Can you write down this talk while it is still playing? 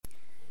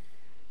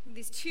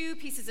these two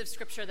pieces of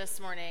scripture this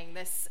morning,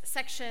 this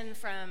section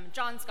from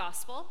John's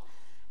Gospel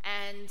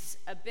and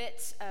a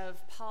bit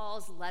of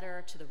Paul's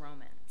letter to the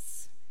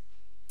Romans.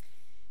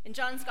 In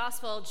John's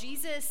Gospel,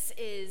 Jesus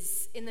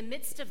is in the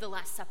midst of the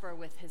Last Supper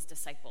with his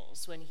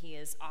disciples when he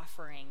is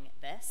offering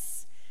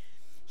this.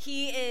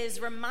 He is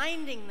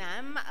reminding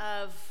them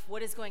of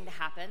what is going to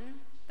happen,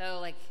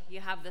 though you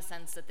have the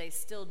sense that they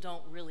still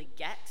don't really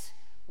get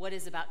what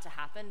is about to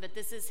happen, but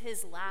this is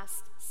his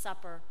Last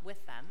Supper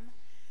with them,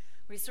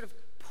 where he's sort of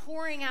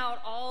pouring out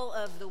all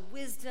of the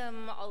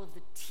wisdom, all of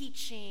the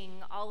teaching,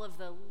 all of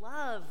the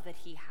love that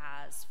he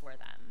has for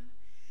them.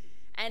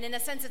 And in a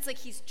sense, it's like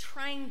he's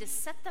trying to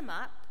set them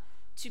up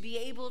to be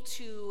able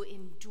to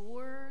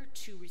endure,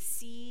 to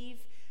receive,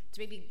 to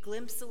maybe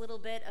glimpse a little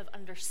bit of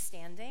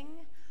understanding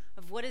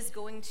of what is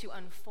going to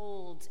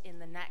unfold in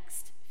the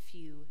next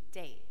few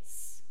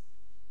days.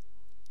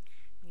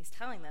 And he's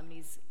telling them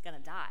he's going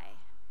to die,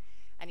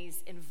 and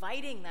he's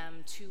inviting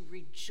them to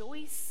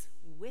rejoice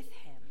with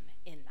him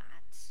in that.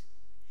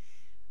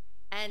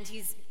 And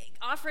he's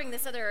offering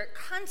this other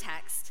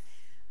context.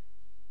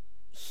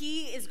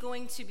 He is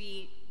going to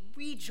be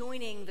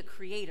rejoining the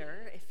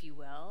Creator, if you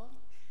will,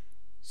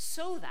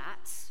 so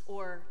that,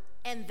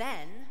 and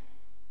then,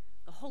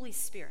 the Holy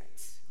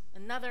Spirit,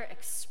 another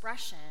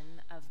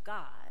expression of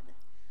God,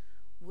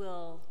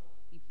 will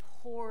be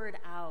poured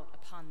out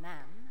upon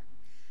them,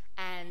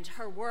 and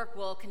her work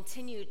will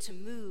continue to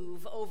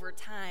move over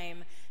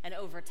time,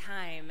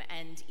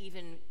 and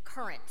even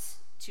current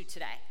to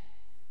today.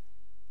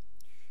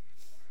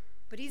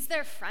 But he's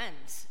their friend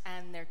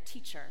and their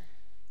teacher,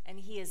 and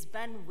he has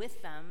been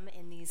with them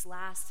in these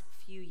last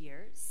few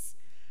years,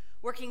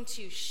 working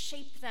to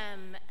shape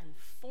them and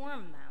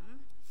form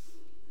them,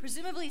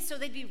 presumably so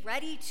they'd be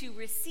ready to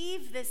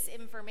receive this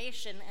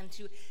information and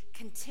to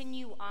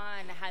continue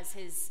on as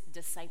his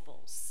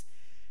disciples.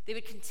 They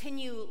would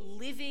continue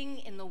living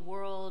in the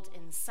world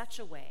in such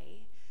a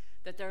way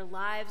that their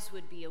lives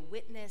would be a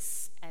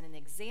witness and an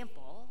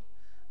example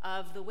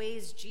of the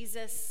ways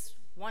Jesus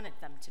wanted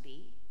them to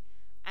be,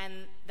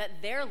 and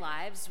that their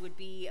lives would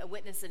be a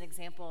witness and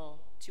example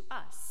to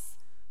us,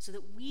 so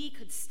that we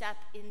could step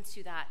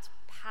into that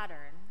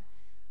pattern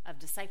of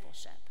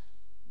discipleship,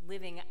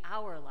 living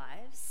our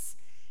lives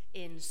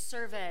in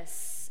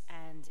service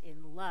and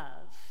in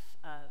love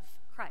of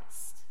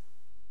Christ.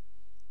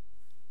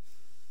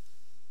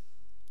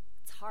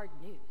 It's hard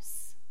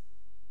news,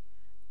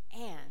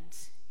 and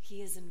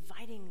he is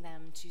inviting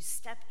them to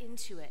step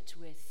into it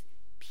with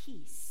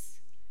peace,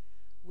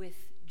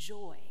 with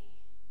joy.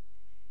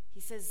 He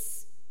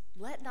says,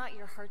 "Let not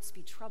your hearts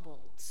be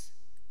troubled.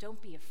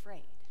 Don't be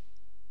afraid."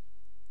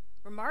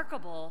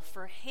 Remarkable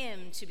for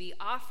him to be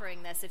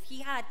offering this. If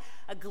he had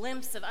a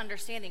glimpse of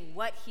understanding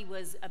what he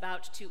was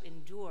about to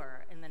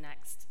endure in the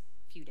next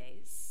few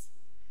days,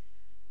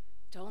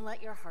 don't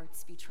let your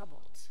hearts be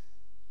troubled.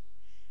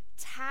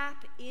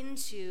 Tap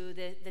into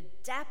the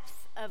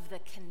depth of the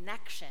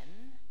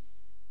connection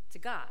to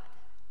God.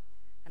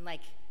 And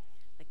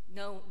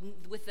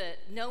with the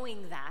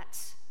knowing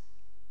that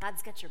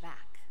God's got your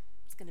back.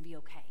 It's going to be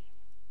okay.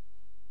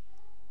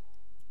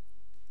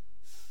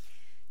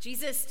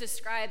 Jesus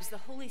describes the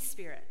Holy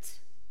Spirit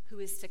who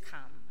is to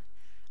come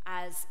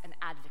as an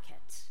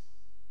advocate.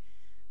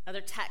 Other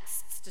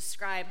texts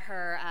describe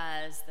her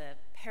as the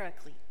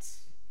Paraclete.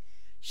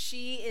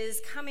 She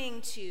is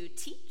coming to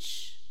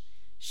teach.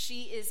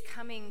 She is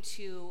coming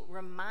to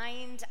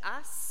remind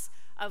us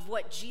of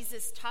what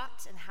Jesus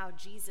taught and how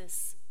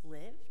Jesus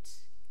lived.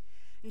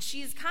 And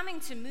she is coming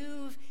to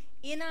move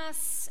in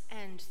us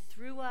and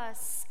through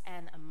us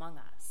and among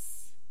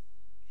us.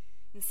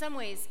 In some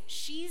ways,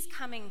 she's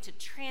coming to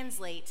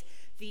translate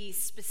the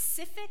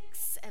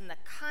specifics and the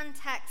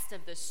context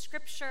of the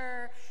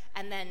scripture,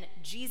 and then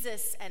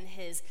Jesus and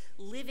his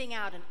living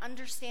out and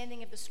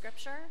understanding of the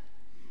scripture.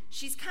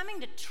 She's coming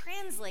to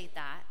translate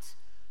that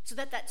so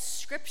that that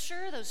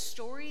scripture, those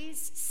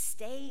stories,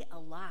 stay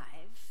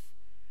alive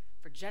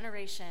for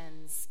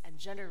generations and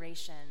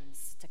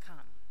generations to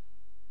come.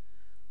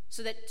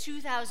 So that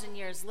 2,000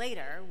 years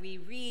later, we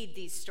read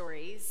these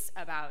stories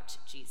about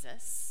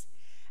Jesus,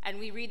 and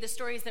we read the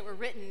stories that were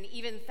written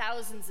even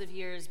thousands of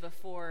years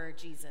before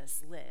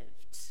Jesus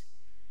lived.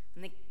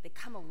 And they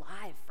come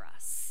alive for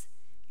us.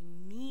 They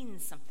mean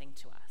something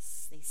to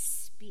us. They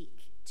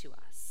speak to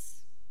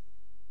us.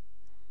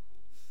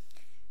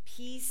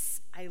 Peace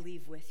I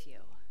leave with you.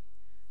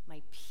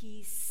 My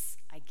peace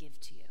I give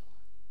to you.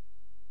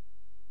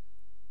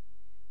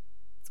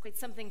 It's quite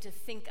something to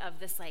think of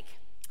this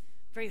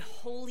very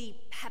holy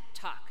pep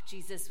talk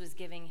Jesus was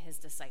giving his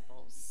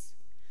disciples,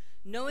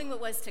 knowing what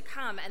was to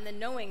come and then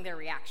knowing their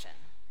reaction.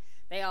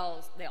 They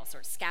all sort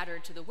of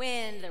scattered to the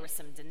wind. There was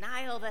some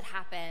denial that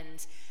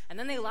happened, and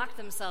then they locked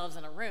themselves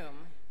in a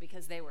room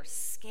because they were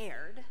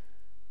scared.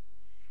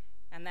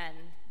 And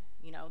then,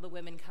 the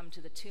women come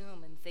to the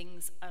tomb and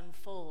things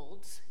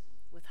unfold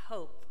with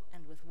hope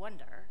and with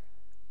wonder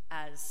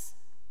as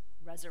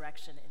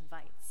resurrection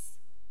invites.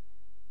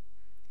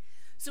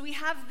 So we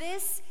have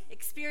this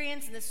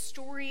experience and this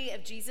story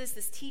of Jesus,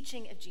 this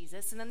teaching of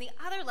Jesus. And then the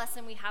other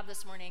lesson we have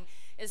this morning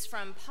is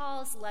from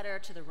Paul's letter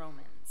to the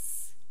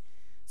Romans.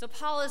 So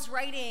Paul is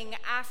writing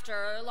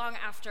long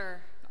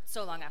after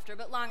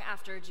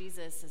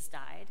Jesus has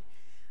died.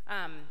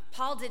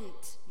 Paul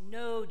didn't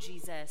know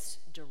Jesus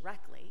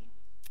directly.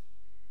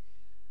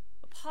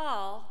 But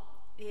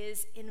Paul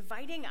is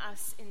inviting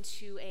us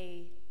into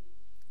a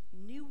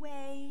new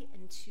way,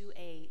 into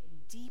a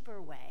deeper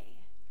way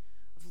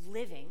of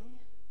living,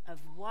 of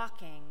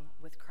walking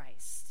with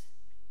Christ.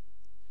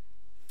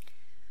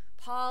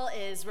 Paul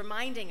is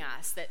reminding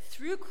us that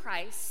through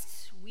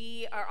Christ,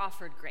 we are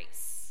offered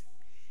grace.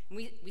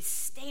 We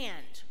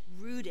stand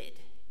rooted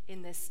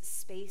in this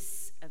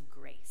space of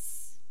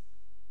grace.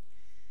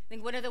 I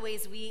think one of the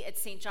ways we at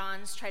St.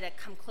 John's try to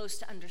come close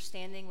to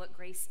understanding what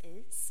grace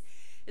is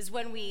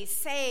when we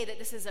say that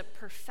this is a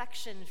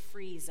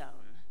perfection-free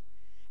zone.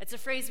 It's a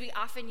phrase we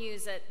often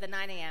use at the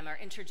 9 a.m., our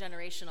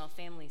intergenerational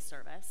family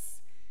service.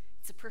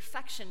 It's a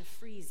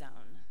perfection-free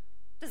zone.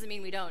 Doesn't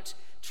mean we don't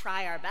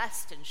try our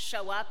best and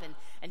show up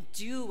and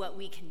do what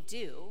we can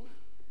do,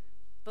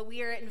 but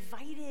we are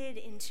invited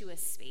into a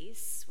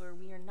space where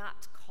we are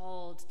not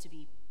called to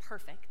be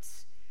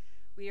perfect.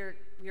 We are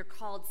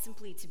called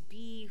simply to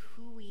be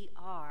who we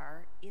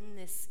are in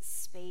this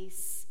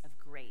space of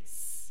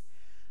grace,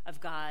 of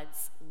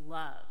God's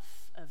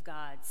love, of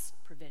God's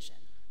provision.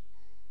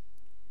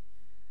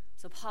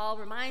 So Paul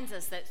reminds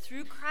us that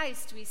through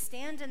Christ we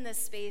stand in this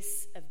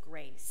space of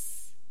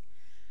grace,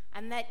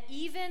 and that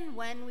even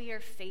when we are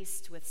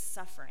faced with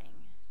suffering,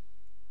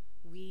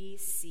 we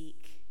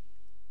seek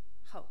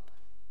hope.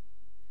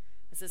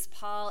 As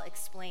Paul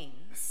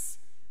explains,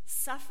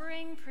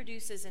 suffering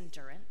produces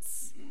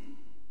endurance,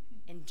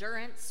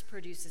 endurance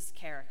produces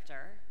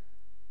character,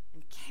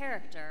 and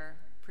character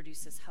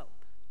produces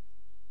hope.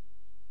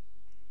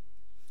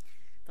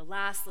 The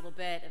last little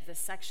bit of this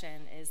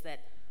section is that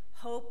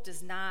hope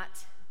does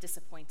not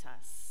disappoint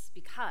us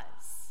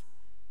because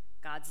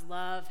God's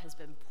love has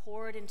been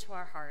poured into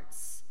our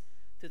hearts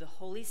through the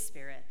Holy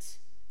Spirit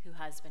who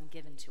has been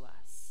given to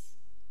us.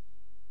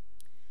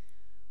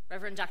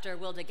 Reverend Dr.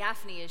 Wilda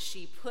Gaffney, as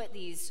she put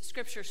these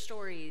scripture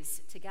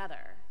stories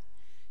together,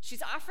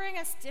 she's offering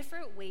us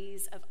different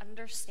ways of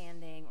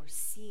understanding or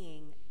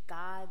seeing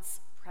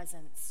God's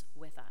presence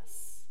with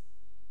us.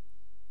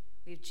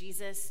 We have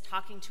Jesus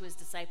talking to his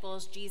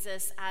disciples,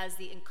 Jesus as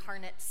the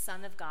incarnate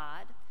Son of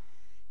God,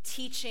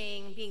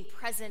 teaching, being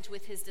present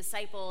with his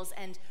disciples,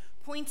 and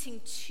pointing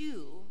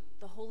to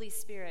the Holy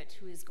Spirit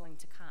who is going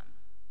to come.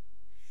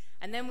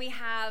 And then we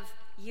have,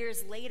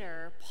 years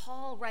later,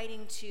 Paul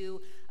writing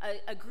to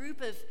a group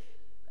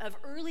of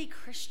early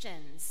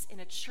Christians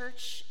in a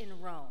church in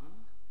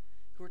Rome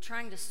who were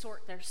trying to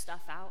sort their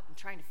stuff out and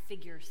trying to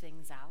figure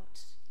things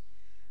out.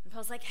 And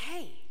Paul's like,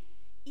 hey,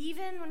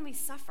 even when we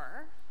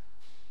suffer,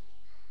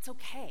 it's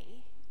okay.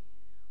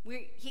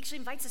 He actually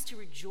invites us to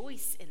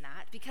rejoice in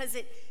that because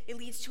it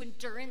leads to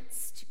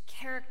endurance, to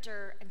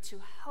character, and to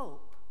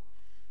hope,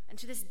 and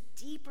to this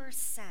deeper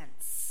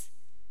sense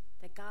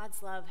that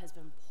God's love has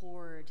been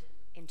poured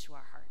into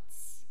our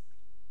hearts.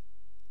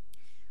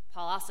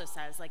 Paul also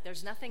says,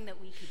 there's nothing that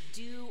we could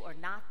do or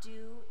not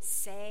do,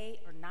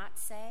 say or not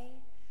say,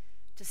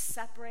 to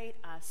separate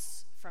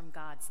us from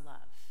God's love.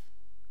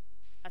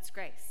 That's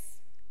grace.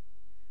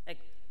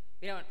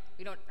 We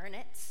don't earn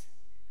it,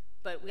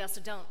 but we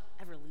also don't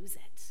ever lose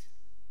it.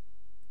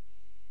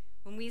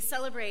 When we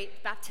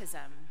celebrate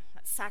baptism,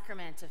 that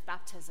sacrament of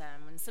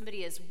baptism, when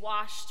somebody is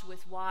washed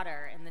with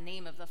water in the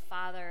name of the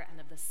Father and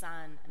of the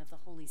Son and of the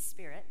Holy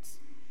Spirit,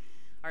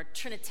 our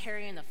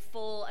Trinitarian, the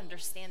full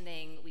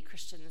understanding we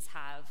Christians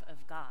have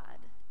of God.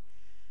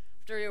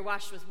 After you're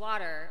washed with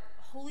water,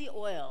 holy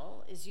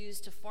oil is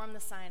used to form the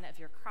sign of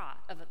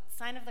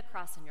the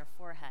cross on your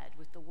forehead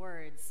with the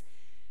words,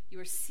 "You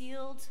are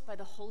sealed by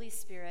the Holy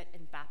Spirit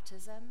in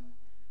baptism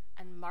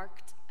and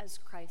marked as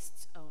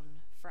Christ's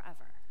own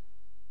forever."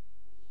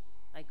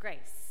 Like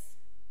grace.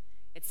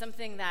 It's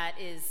something that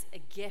is a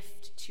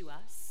gift to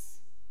us,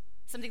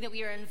 something that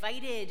we are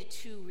invited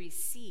to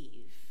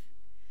receive.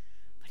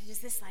 But it is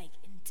this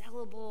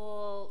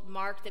indelible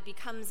mark that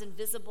becomes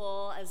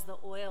invisible as the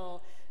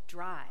oil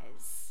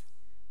dries.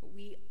 But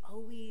we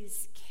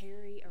always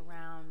carry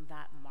around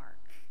that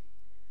mark,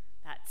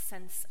 that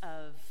sense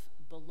of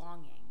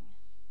belonging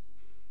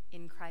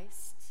in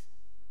Christ,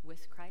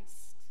 with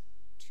Christ,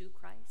 to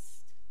Christ.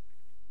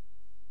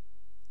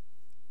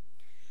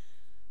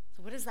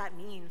 So what does that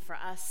mean for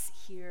us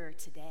here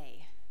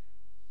today?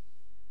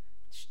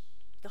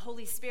 The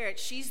Holy Spirit,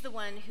 she's the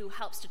one who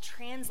helps to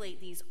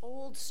translate these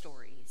old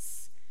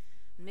stories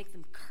and make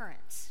them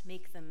current,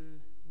 make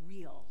them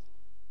real.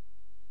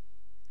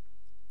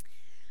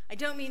 I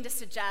don't mean to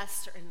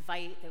suggest or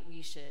invite that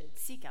we should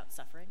seek out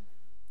suffering.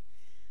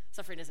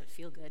 Suffering doesn't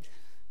feel good.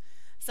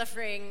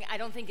 Suffering, I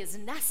don't think, is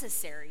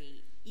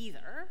necessary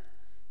either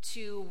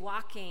to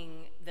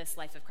walking this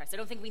life of Christ. I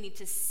don't think we need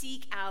to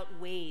seek out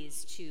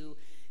ways to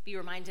be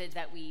reminded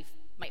that we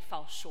might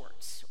fall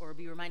short or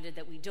be reminded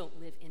that we don't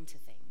live into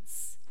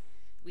things.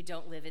 We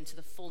don't live into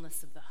the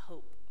fullness of the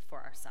hope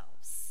for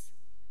ourselves.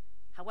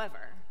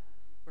 However,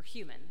 we're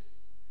human.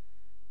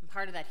 And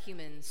part of that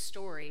human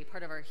story,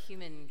 part of our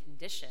human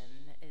condition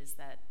is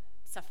that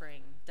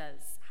suffering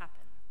does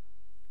happen.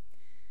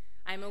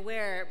 I'm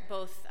aware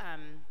both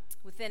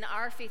within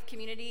our faith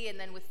community and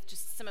then with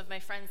just some of my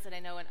friends that I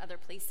know in other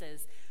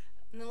places,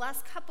 in the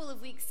last couple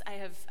of weeks I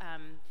have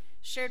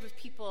shared with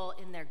people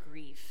in their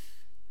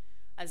grief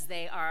as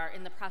they are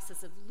in the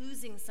process of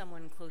losing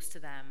someone close to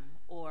them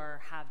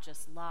or have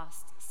just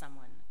lost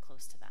someone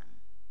close to them.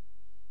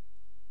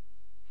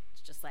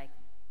 It's just like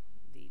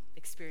the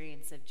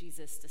experience of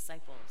Jesus'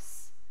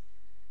 disciples.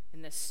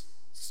 In this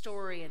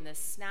story, in this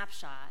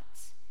snapshot,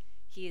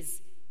 he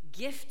is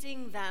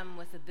gifting them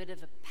with a bit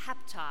of a pep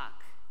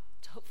talk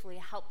to hopefully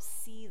help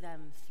see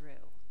them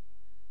through.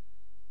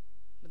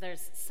 But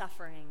there's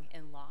suffering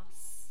in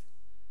loss.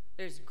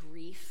 There's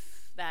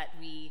grief that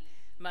we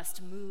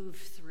must move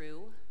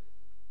through.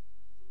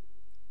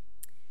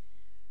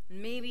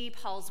 Maybe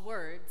Paul's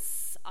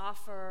words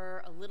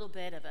offer a little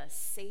bit of a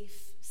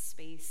safe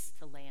space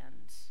to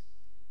land.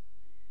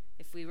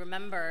 If we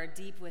remember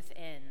deep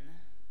within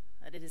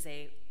that it is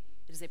a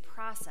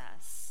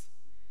process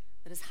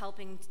that is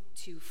helping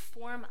to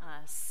form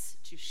us,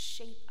 to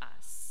shape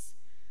us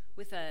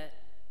with a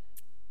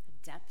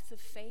depth of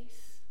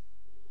faith,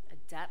 a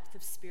depth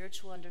of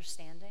spiritual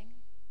understanding,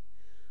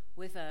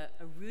 with a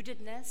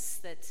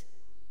rootedness that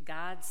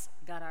God's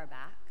got our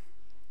back,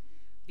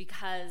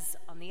 because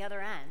on the other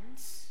end,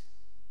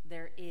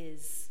 there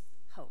is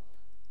hope.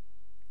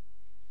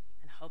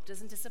 And hope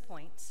doesn't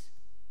disappoint,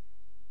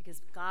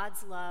 because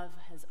God's love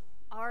has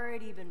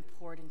already been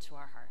poured into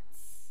our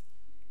hearts.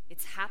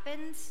 It's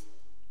happened,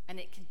 and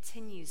it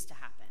continues to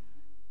happen.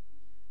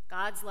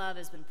 God's love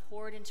has been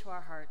poured into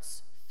our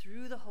hearts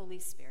through the Holy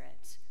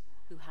Spirit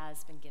who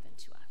has been given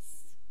to us.